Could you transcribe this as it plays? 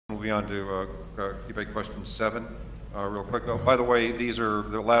We'll be on to debate question 7 real quick. Oh, by the way,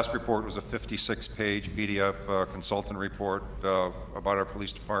 the last report was a 56-page PDF consultant report about our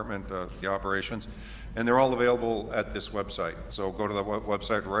police department, the operations, and they're all available at this website. So go to the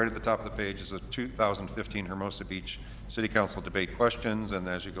website. Right at the top of the page is the 2015 Hermosa Beach City Council debate questions, and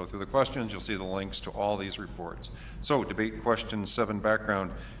as you go through the questions, you'll see the links to all these reports. So debate question 7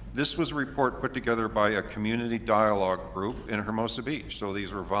 background. This was a report put together by a community dialogue group in Hermosa Beach. So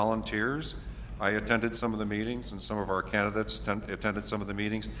these were volunteers. I attended some of the meetings, and some of our candidates attended some of the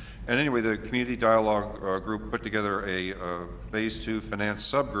meetings. And anyway, the community dialogue group put together a phase 2 finance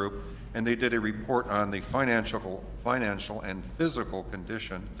subgroup, and they did a report on the financial and fiscal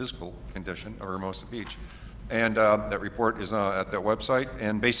condition of Hermosa Beach. And that report is at that website.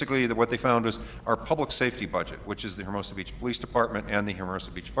 And basically what they found was our public safety budget, which is the Hermosa Beach Police Department and the Hermosa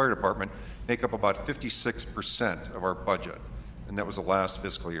Beach Fire Department, make up about 56% of our budget. And that was the last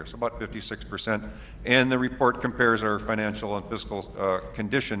fiscal year, so about 56%. And the report compares our financial and fiscal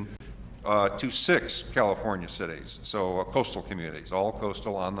condition to 6 California cities, so coastal communities, all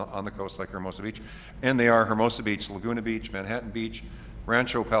coastal on the coast like Hermosa Beach. And they are Hermosa Beach, Laguna Beach, Manhattan Beach,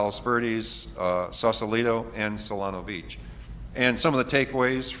 Rancho, Palos, Verdes, Sausalito, and Solana Beach. And some of the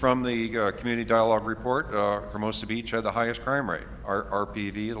takeaways from the community dialogue report, Hermosa Beach had the highest crime rate,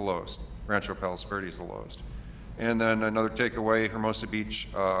 RPV the lowest, Rancho, Palos, Verdes the lowest. And then another takeaway, Hermosa Beach,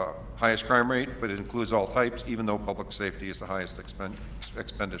 highest crime rate, but it includes all types, even though public safety is the highest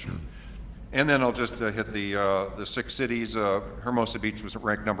expenditure. And then I'll just hit the 6 cities. Hermosa Beach was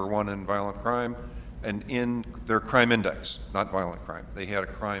ranked #1 in violent crime, and in their crime index, not violent crime. They had a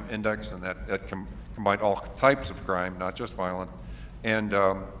crime index, and that combined all types of crime, not just violent. And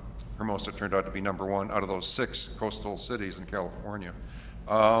Hermosa turned out to be #1 out of those 6 coastal cities in California.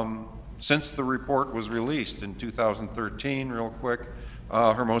 Since the report was released in 2013, real quick,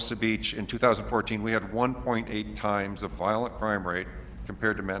 Hermosa Beach in 2014, we had 1.8 times the violent crime rate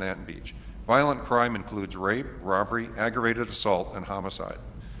compared to Manhattan Beach. Violent crime includes rape, robbery, aggravated assault, and homicide.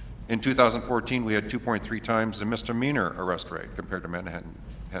 In 2014, we had 2.3 times the misdemeanor arrest rate compared to Manhattan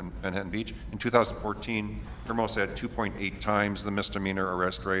Beach. In 2014, Hermosa had 2.8 times the misdemeanor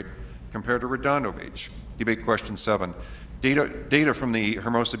arrest rate compared to Redondo Beach. Debate question 7. Data from the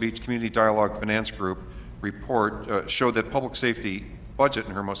Hermosa Beach Community Dialogue Finance Group report showed that public safety budget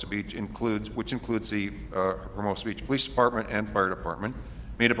in Hermosa Beach which includes the Hermosa Beach Police Department and Fire Department,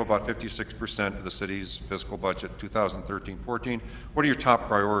 made up about 56% of the city's fiscal budget 2013-14. What are your top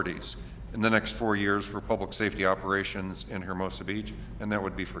priorities in the next 4 years for public safety operations in Hermosa Beach? And that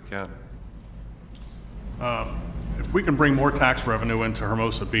would be for Ken. If we can bring more tax revenue into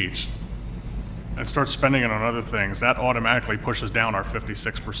Hermosa Beach and start spending it on other things, that automatically pushes down our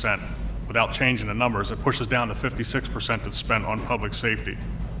 56%. Without changing the numbers, it pushes down to 56% that's spent on public safety.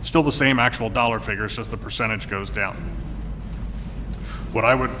 Still the same actual dollar figures, just the percentage goes down. What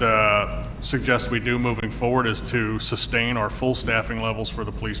I would suggest we do moving forward is to sustain our full staffing levels for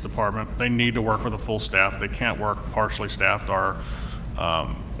the police department. They need to work with a full staff. They can't work partially staffed. Our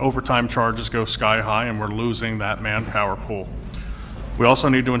overtime charges go sky high, and we're losing that manpower pool. We also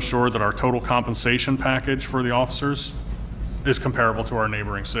need to ensure that our total compensation package for the officers is comparable to our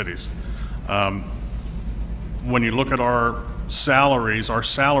neighboring cities. When you look at our salaries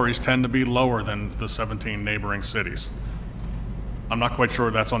tend to be lower than the 17 neighboring cities. I'm not quite sure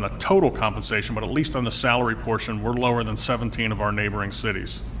that's on the total compensation, but at least on the salary portion, we're lower than 17 of our neighboring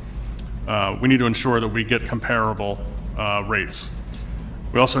cities. We need to ensure that we get comparable rates.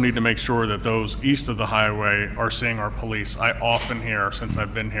 We also need to make sure that those east of the highway are seeing our police. I often hear, since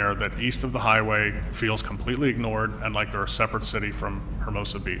I've been here, that east of the highway feels completely ignored and like they're a separate city from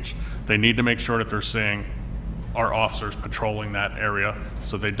Hermosa Beach. They need to make sure that they're seeing our officers patrolling that area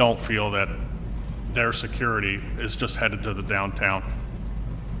so they don't feel that their security is just headed to the downtown.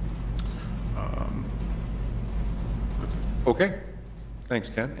 Okay, thanks,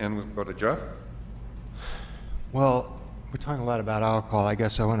 Ken. And we'll go to Jeff. Well, we're talking a lot about alcohol. I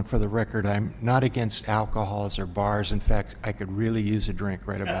guess I want to, for the record, I'm not against alcohols or bars. In fact, I could really use a drink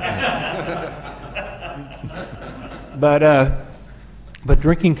right about now. But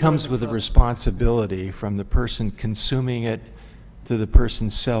drinking comes with a responsibility from the person consuming it to the person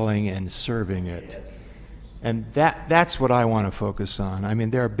selling and serving it. And that's what I want to focus on. I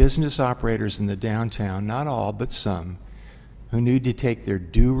mean, there are business operators in the downtown, not all, but some, who need to take their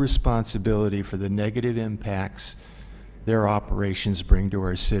due responsibility for the negative impacts their operations bring to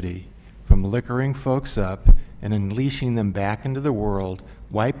our city, from liquoring folks up and unleashing them back into the world,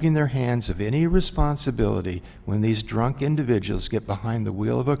 wiping their hands of any responsibility when these drunk individuals get behind the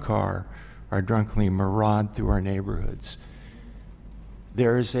wheel of a car or drunkenly maraud through our neighborhoods.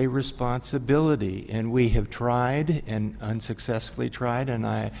 there is a responsibility, and we have tried and unsuccessfully tried, and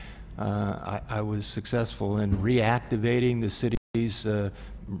I was successful in reactivating the city's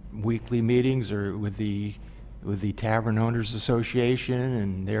weekly meetings or with the Tavern Owners Association,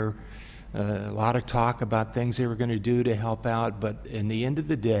 and there a lot of talk about things they were going to do to help out, but in the end of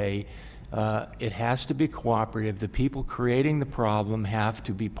the day, it has to be cooperative. The people creating the problem have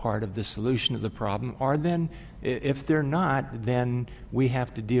to be part of the solution of the problem, or then if they're not, then we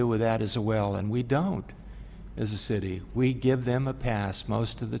have to deal with that as well, and we don't as a city. We give them a pass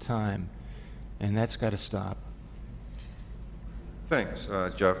most of the time, and that's got to stop. Thanks,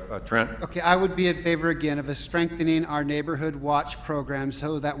 Jeff. Trent? Okay, I would be in favor again of strengthening our neighborhood watch program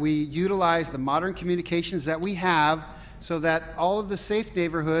so that we utilize the modern communications that we have so that all of the safe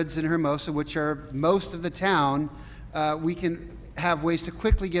neighborhoods in Hermosa, which are most of the town, we can have ways to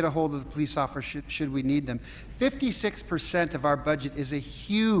quickly get a hold of the police officer should we need them. 56% of our budget is a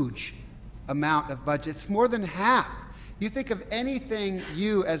huge amount of budget. It's more than half. You think of anything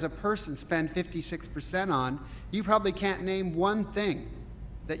you as a person spend 56% on, you probably can't name one thing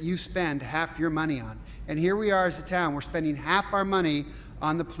that you spend half your money on. And here we are as a town, we're spending half our money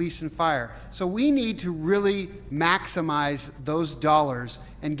on the police and fire. So we need to really maximize those dollars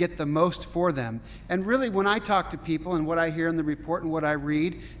and get the most for them. And really, when I talk to people and what I hear in the report and what I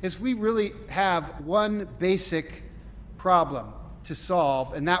read, is we really have one basic problem to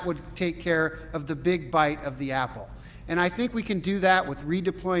solve, and that would take care of the big bite of the apple. And I think we can do that with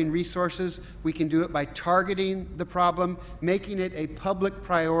redeploying resources. We can do it by targeting the problem, making it a public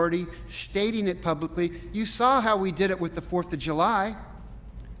priority, stating it publicly. You saw how we did it with the 4th of July.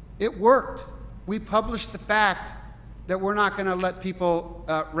 It worked. We published the fact that we're not going to let people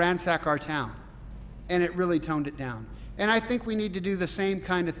ransack our town. And it really toned it down. And I think we need to do the same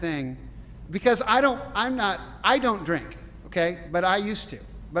kind of thing, because I don't drink, okay? But I used to,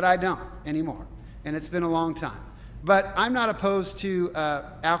 but I don't anymore. And it's been a long time. But I'm not opposed to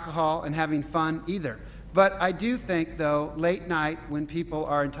alcohol and having fun either. But I do think, though, late night when people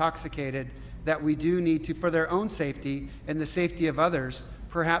are intoxicated, that we do need to, for their own safety and the safety of others,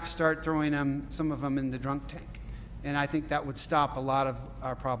 perhaps start throwing some of them in the drunk tank. And I think that would stop a lot of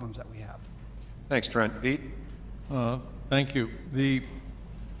our problems that we have. Thanks, Trent. Pete? Thank you.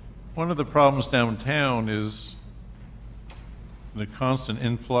 One of the problems downtown is the constant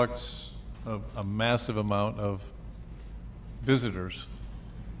influx of a massive amount of visitors.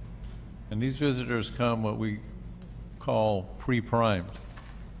 And these visitors come what we call pre-primed.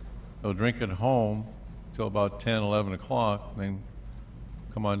 They'll drink at home till about 10, 11 o'clock, then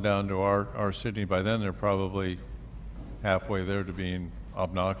come on down to our city. By then they're probably halfway there to being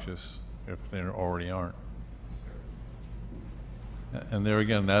obnoxious, if they already aren't. And there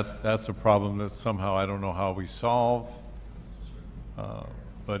again, that's a problem that somehow I don't know how we solve,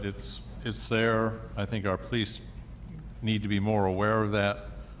 but it's there. I think our police need to be more aware of that.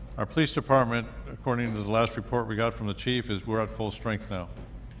 Our police department, according to the last report we got from the chief, is we're at full strength now.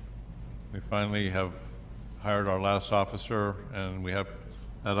 We finally have hired our last officer, and we have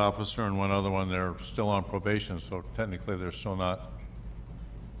that officer and one other one. They're still on probation, so technically they're still not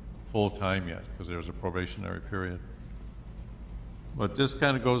full-time yet because there's a probationary period. But this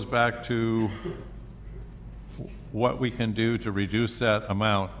kind of goes back to what we can do to reduce that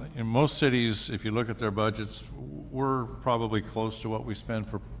amount. In most cities, if you look at their budgets, we're probably close to what we spend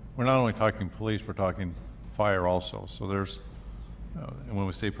for, we're not only talking police, we're talking fire also. So there's, and when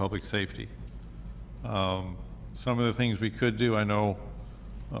we say public safety. Some of the things we could do, I know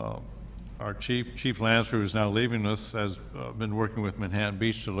our Chief Lancer, who's now leaving us, has been working with Manhattan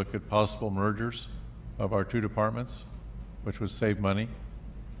Beach to look at possible mergers of our two departments, which would save money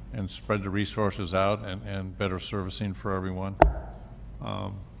and spread the resources out and better servicing for everyone.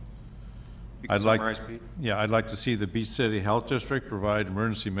 I'd like to see the Beach City Health District provide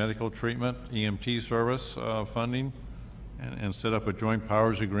emergency medical treatment, EMT service funding, and set up a joint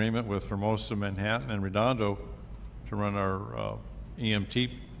powers agreement with Hermosa, Manhattan, and Redondo to run our EMT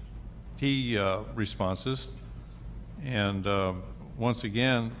responses. And once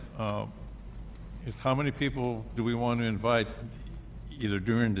again, it's how many people do we want to invite either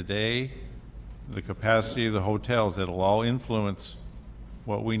during the day, the capacity of the hotels. That'll all influence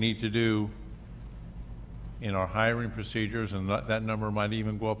what we need to do in our hiring procedures, and that number might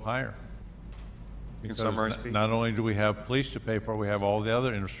even go up higher. Because not only do we have police to pay for, we have all the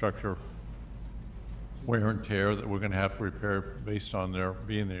other infrastructure wear and tear that we're going to have to repair based on their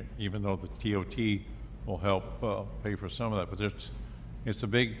being there, even though the TOT will help pay for some of that. But it's a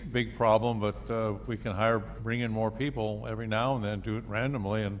big problem, but we can bring in more people every now and then, do it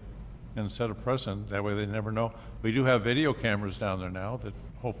randomly, and and set a precedent. That way they never know. We do have video cameras down there now that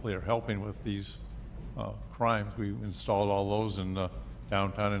hopefully are helping with these crimes. We installed all those in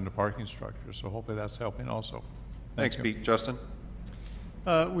downtown in the parking structure, so hopefully that's helping also. Thanks, you. Pete. Justin?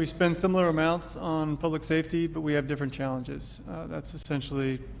 We spend similar amounts on public safety, but we have different challenges. That's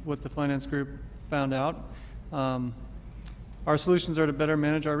essentially what the finance group found out. Our solutions are to better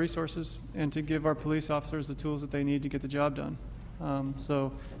manage our resources and to give our police officers the tools that they need to get the job done.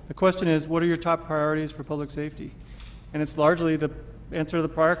 So the question is, what are your top priorities for public safety? And it's largely the answer to the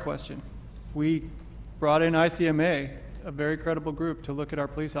prior question. We brought in ICMA, a very credible group, to look at our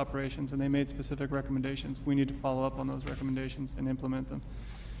police operations, and they made specific recommendations. We need to follow up on those recommendations and implement them.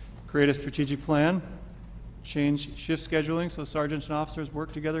 Create a strategic plan, change shift scheduling so sergeants and officers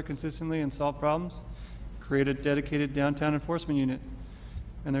work together consistently and solve problems, create a dedicated downtown enforcement unit.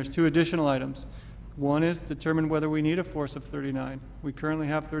 And there's 2 additional items. One is determine whether we need a force of 39. We currently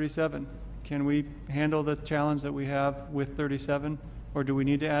have 37. Can we handle the challenge that we have with 37, or do we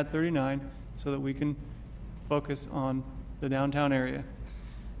need to add 39 so that we can focus on the downtown area?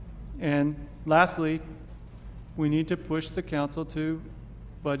 And lastly, we need to push the council to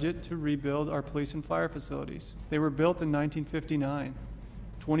budget to rebuild our police and fire facilities. They were built in 1959.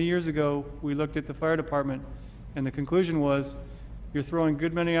 20 years ago, we looked at the fire department, and the conclusion was, you're throwing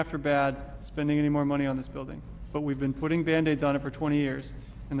good money after bad, spending any more money on this building. But we've been putting Band-Aids on it for 20 years,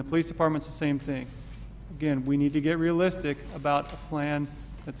 and the police department's the same thing. Again, we need to get realistic about a plan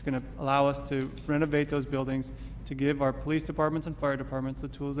that's going to allow us to renovate those buildings to give our police departments and fire departments the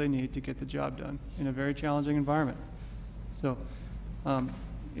tools they need to get the job done in a very challenging environment. So,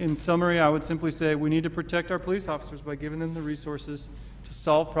 in summary, I would simply say we need to protect our police officers by giving them the resources to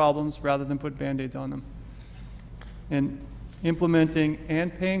solve problems rather than put Band-Aids on them. And implementing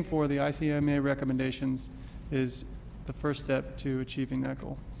and paying for the ICMA recommendations is the first step to achieving that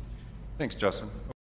goal. Thanks, Justin.